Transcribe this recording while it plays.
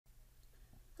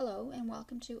Hello and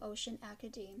welcome to Ocean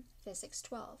Academe Physics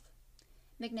 12,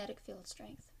 Magnetic Field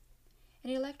Strength. An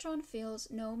electron feels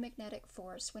no magnetic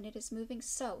force when it is moving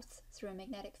south through a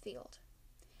magnetic field.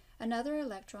 Another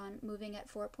electron moving at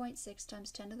 4.6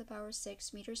 times 10 to the power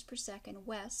 6 meters per second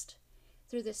west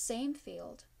through the same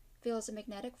field feels a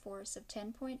magnetic force of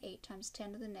 10.8 times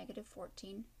 10 to the negative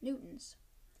 14 newtons.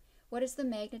 What is the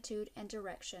magnitude and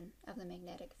direction of the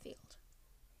magnetic field?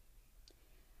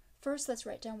 First, let's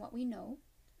write down what we know.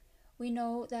 We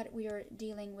know that we are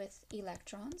dealing with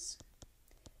electrons,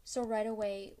 so right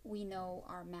away we know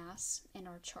our mass and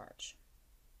our charge.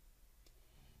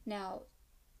 Now,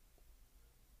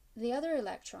 the other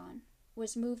electron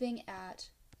was moving at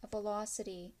a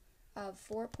velocity of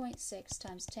 4.6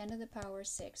 times 10 to the power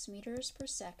 6 meters per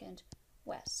second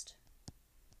west.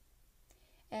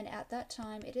 And at that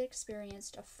time it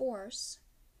experienced a force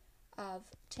of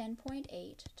 10.8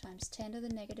 times 10 to the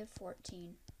negative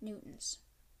 14 newtons.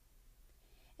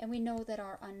 And we know that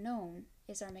our unknown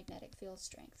is our magnetic field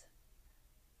strength.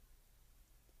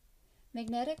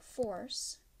 Magnetic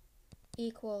force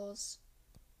equals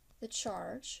the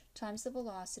charge times the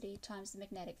velocity times the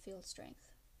magnetic field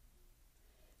strength.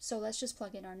 So let's just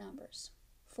plug in our numbers.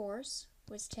 Force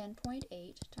was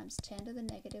 10.8 times 10 to the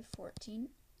negative 14,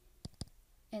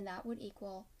 and that would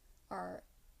equal our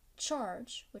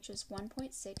charge, which is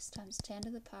 1.6 times 10 to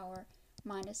the power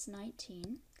minus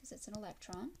 19, because it's an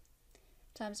electron,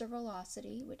 times our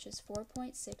velocity, which is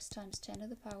 4.6 times 10 to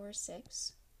the power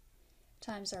 6,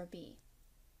 times our b.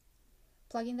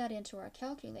 Plugging that into our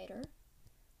calculator,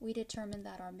 we determine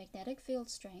that our magnetic field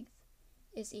strength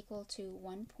is equal to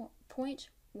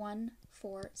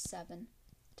 1.147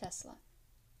 Tesla.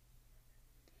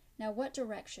 Now, what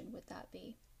direction would that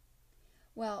be?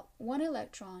 Well, one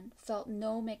electron felt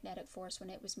no magnetic force when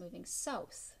it was moving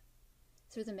south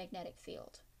through the magnetic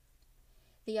field.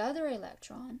 The other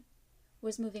electron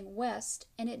was moving west,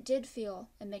 and it did feel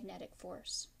a magnetic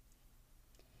force.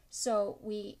 So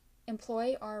we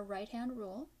employ our right-hand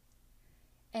rule,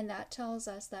 and that tells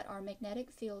us that our magnetic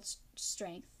field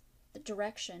strength, the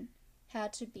direction,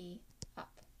 had to be